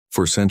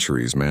For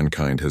centuries,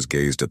 mankind has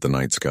gazed at the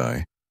night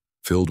sky,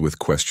 filled with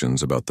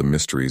questions about the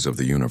mysteries of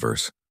the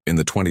universe. In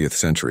the 20th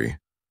century,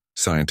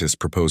 scientists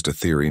proposed a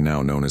theory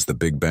now known as the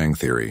Big Bang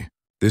Theory.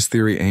 This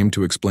theory aimed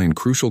to explain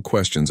crucial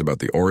questions about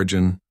the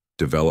origin,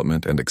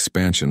 development, and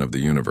expansion of the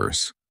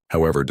universe.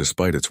 However,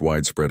 despite its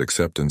widespread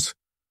acceptance,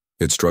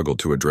 it struggled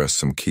to address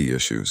some key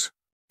issues.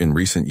 In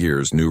recent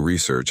years, new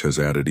research has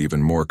added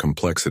even more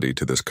complexity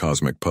to this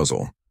cosmic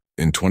puzzle.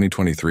 In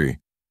 2023,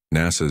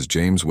 NASA's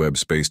James Webb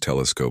Space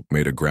Telescope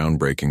made a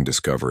groundbreaking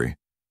discovery,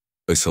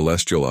 a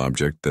celestial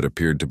object that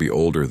appeared to be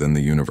older than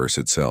the universe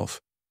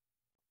itself.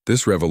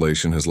 This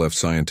revelation has left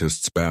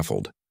scientists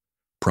baffled,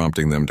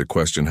 prompting them to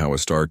question how a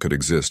star could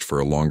exist for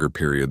a longer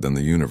period than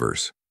the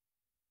universe.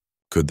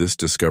 Could this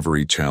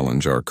discovery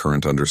challenge our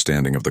current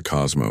understanding of the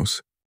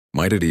cosmos?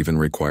 Might it even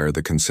require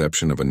the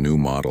conception of a new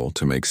model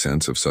to make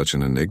sense of such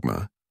an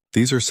enigma?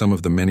 These are some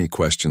of the many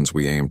questions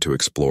we aim to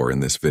explore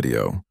in this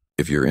video.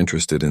 If you're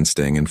interested in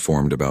staying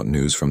informed about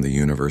news from the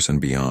universe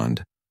and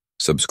beyond,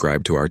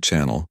 subscribe to our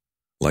channel,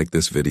 like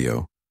this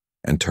video,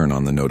 and turn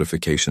on the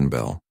notification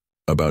bell.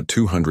 About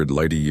 200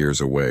 light-years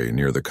away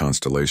near the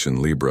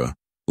constellation Libra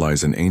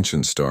lies an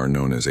ancient star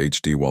known as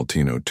HD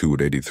Waltino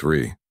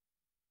 283.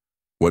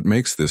 What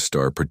makes this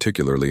star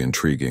particularly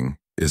intriguing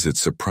is its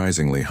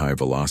surprisingly high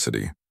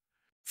velocity,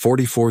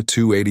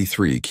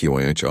 44,283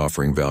 km/h,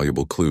 offering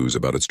valuable clues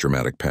about its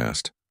dramatic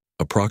past.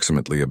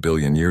 Approximately a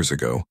billion years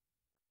ago,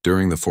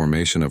 during the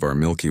formation of our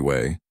Milky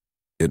Way,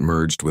 it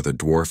merged with a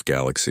dwarf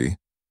galaxy,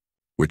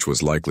 which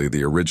was likely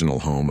the original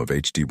home of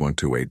HD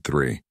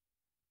 1283.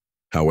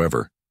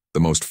 However, the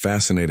most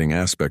fascinating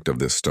aspect of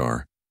this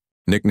star,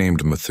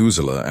 nicknamed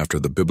Methuselah after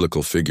the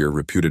biblical figure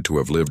reputed to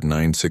have lived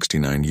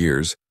 969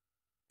 years,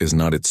 is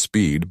not its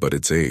speed but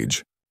its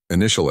age.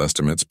 Initial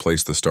estimates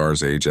place the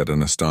star's age at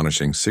an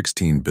astonishing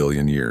 16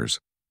 billion years,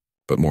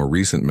 but more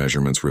recent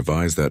measurements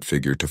revise that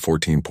figure to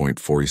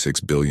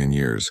 14.46 billion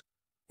years,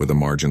 with a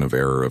margin of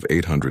error of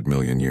 800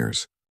 million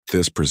years.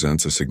 This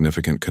presents a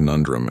significant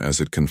conundrum as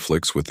it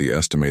conflicts with the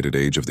estimated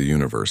age of the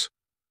universe,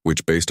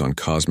 which, based on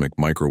cosmic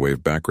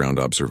microwave background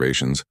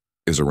observations,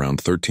 is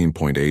around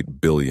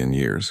 13.8 billion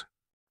years.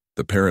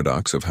 The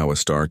paradox of how a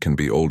star can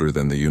be older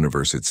than the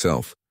universe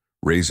itself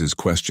raises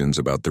questions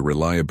about the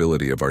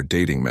reliability of our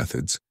dating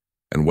methods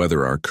and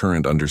whether our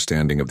current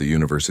understanding of the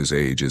universe's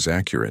age is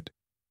accurate.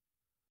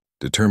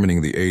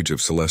 Determining the age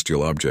of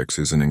celestial objects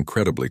is an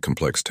incredibly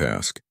complex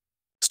task.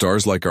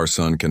 Stars like our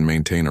Sun can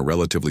maintain a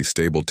relatively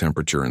stable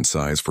temperature and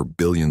size for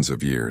billions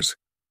of years,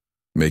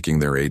 making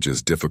their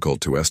ages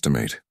difficult to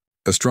estimate.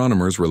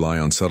 Astronomers rely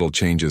on subtle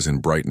changes in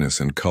brightness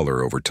and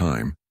color over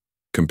time,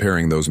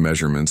 comparing those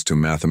measurements to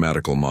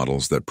mathematical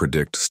models that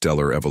predict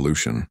stellar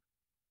evolution.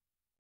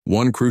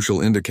 One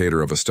crucial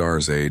indicator of a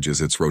star's age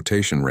is its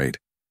rotation rate.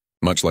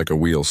 Much like a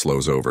wheel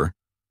slows over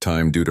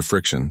time due to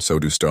friction, so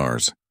do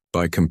stars.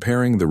 By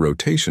comparing the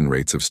rotation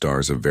rates of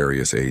stars of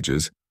various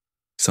ages,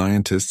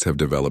 scientists have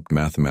developed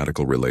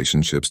mathematical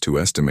relationships to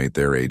estimate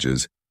their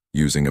ages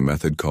using a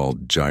method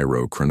called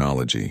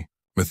gyrochronology.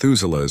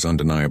 Methuselah is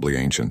undeniably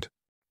ancient.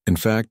 In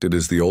fact, it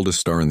is the oldest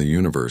star in the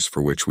universe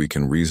for which we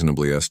can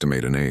reasonably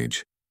estimate an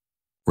age.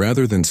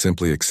 Rather than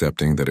simply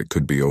accepting that it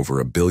could be over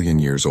a billion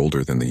years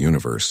older than the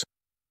universe,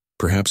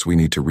 perhaps we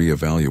need to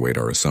reevaluate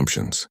our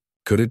assumptions.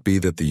 Could it be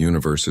that the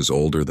universe is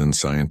older than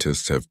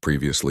scientists have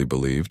previously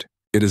believed?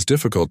 It is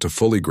difficult to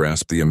fully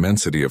grasp the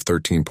immensity of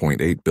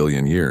 13.8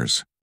 billion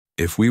years.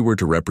 If we were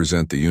to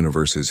represent the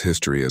universe's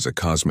history as a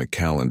cosmic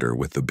calendar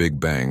with the Big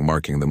Bang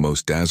marking the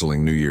most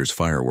dazzling New Year's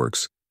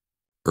fireworks,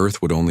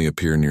 Earth would only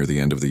appear near the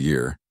end of the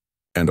year,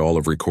 and all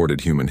of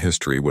recorded human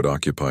history would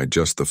occupy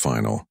just the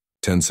final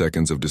 10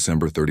 seconds of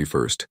December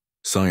 31st.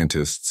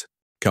 Scientists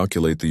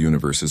calculate the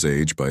universe's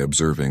age by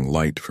observing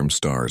light from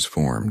stars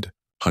formed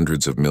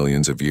hundreds of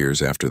millions of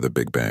years after the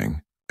Big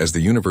Bang. As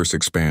the universe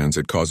expands,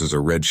 it causes a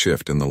red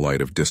shift in the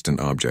light of distant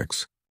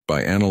objects.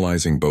 By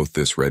analyzing both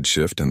this red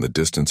shift and the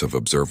distance of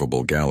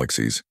observable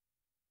galaxies,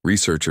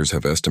 researchers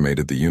have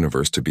estimated the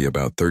universe to be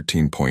about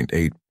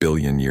 13.8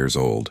 billion years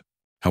old.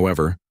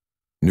 However,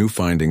 new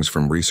findings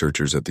from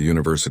researchers at the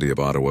University of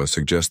Ottawa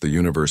suggest the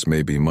universe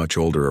may be much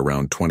older,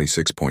 around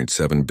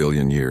 26.7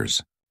 billion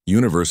years.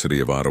 University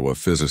of Ottawa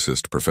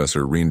physicist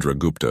Professor Rendra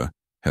Gupta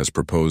has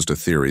proposed a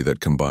theory that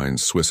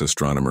combines Swiss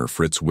astronomer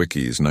Fritz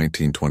Zwickie's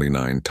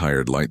 1929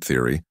 tired light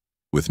theory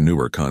with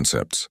newer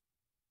concepts.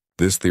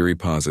 This theory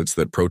posits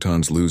that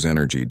protons lose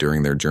energy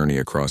during their journey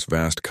across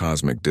vast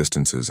cosmic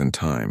distances and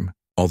time.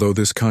 Although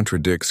this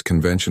contradicts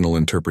conventional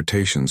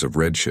interpretations of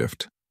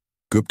redshift,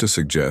 Gupta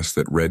suggests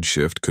that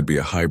redshift could be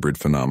a hybrid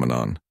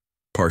phenomenon,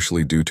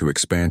 partially due to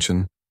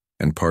expansion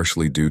and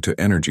partially due to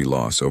energy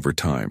loss over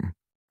time.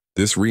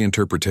 This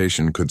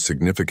reinterpretation could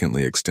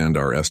significantly extend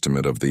our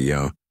estimate of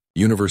the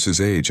universe's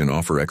age and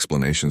offer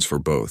explanations for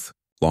both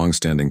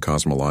long-standing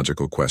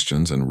cosmological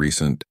questions and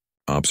recent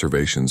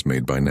observations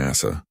made by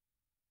NASA.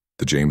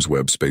 The James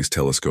Webb Space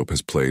Telescope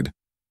has played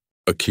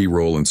a key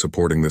role in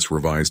supporting this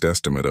revised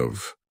estimate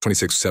of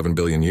 26.7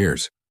 billion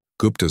years.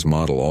 Gupta's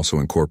model also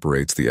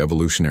incorporates the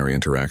evolutionary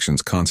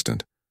interactions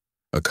constant,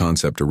 a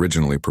concept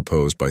originally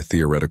proposed by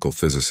theoretical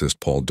physicist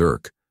Paul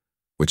Dirac,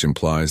 which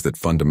implies that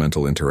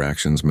fundamental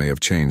interactions may have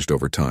changed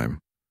over time.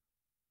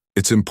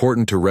 It's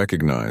important to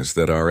recognize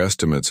that our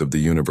estimates of the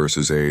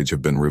universe's age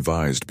have been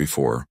revised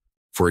before.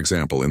 For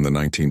example, in the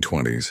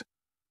 1920s,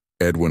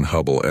 Edwin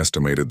Hubble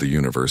estimated the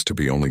universe to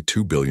be only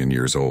 2 billion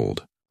years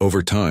old.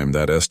 Over time,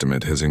 that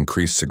estimate has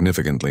increased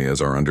significantly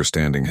as our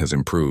understanding has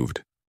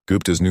improved.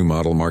 Gupta's new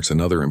model marks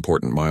another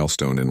important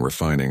milestone in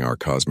refining our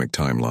cosmic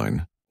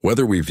timeline.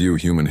 Whether we view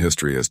human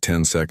history as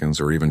 10 seconds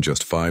or even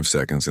just 5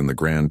 seconds in the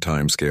grand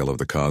timescale of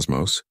the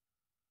cosmos,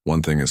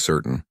 one thing is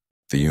certain: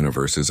 the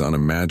universe is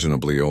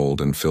unimaginably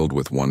old and filled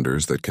with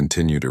wonders that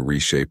continue to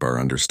reshape our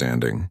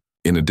understanding.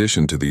 In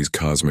addition to these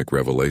cosmic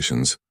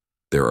revelations,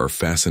 there are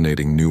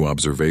fascinating new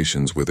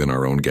observations within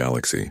our own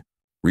galaxy.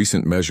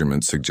 Recent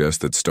measurements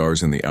suggest that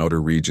stars in the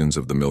outer regions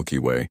of the Milky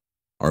Way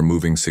are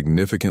moving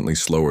significantly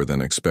slower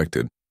than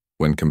expected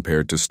when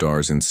compared to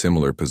stars in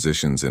similar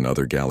positions in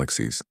other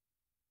galaxies.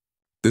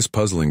 This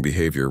puzzling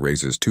behavior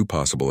raises two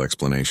possible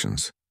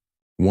explanations.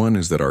 One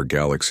is that our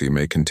galaxy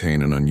may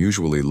contain an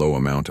unusually low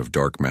amount of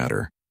dark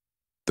matter,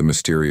 the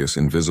mysterious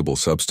invisible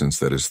substance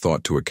that is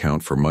thought to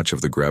account for much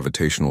of the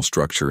gravitational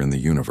structure in the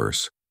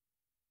universe.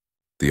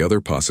 The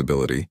other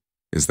possibility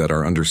is that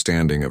our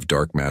understanding of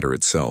dark matter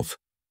itself,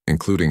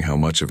 including how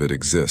much of it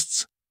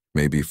exists,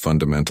 may be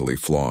fundamentally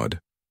flawed.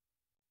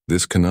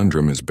 This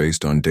conundrum is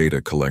based on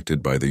data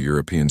collected by the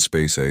European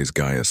Space Agency's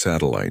Gaia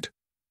satellite,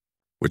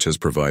 which has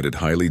provided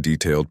highly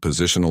detailed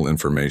positional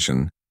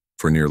information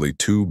for nearly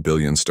 2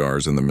 billion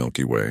stars in the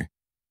Milky Way.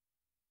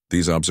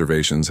 These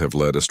observations have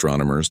led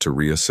astronomers to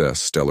reassess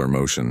stellar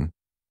motion,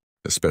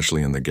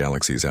 especially in the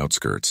galaxy's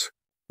outskirts.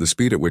 The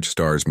speed at which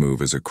stars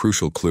move is a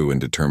crucial clue in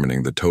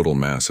determining the total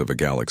mass of a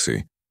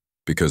galaxy,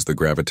 because the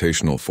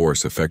gravitational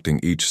force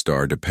affecting each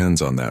star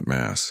depends on that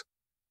mass.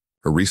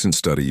 A recent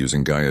study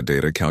using Gaia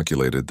data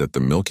calculated that the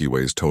Milky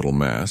Way's total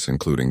mass,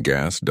 including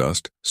gas,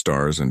 dust,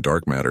 stars, and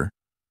dark matter,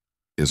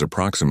 is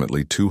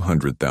approximately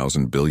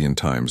 200,000 billion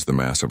times the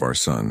mass of our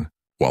Sun.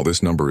 While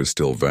this number is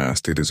still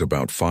vast, it is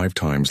about 5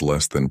 times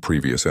less than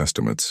previous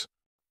estimates.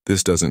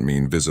 This doesn't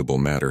mean visible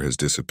matter has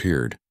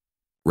disappeared.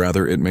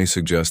 Rather, it may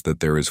suggest that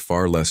there is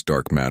far less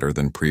dark matter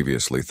than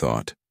previously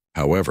thought.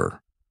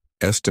 However,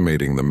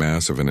 estimating the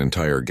mass of an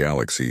entire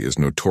galaxy is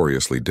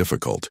notoriously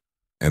difficult,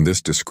 and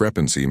this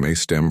discrepancy may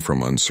stem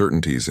from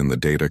uncertainties in the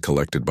data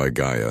collected by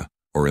Gaia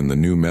or in the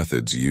new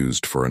methods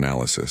used for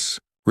analysis.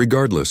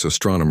 Regardless,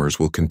 astronomers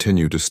will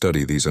continue to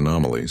study these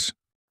anomalies.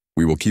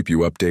 We will keep you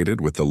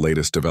updated with the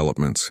latest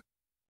developments.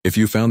 If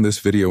you found this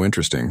video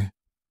interesting,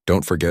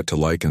 don't forget to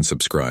like and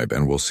subscribe,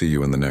 and we'll see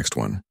you in the next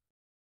one.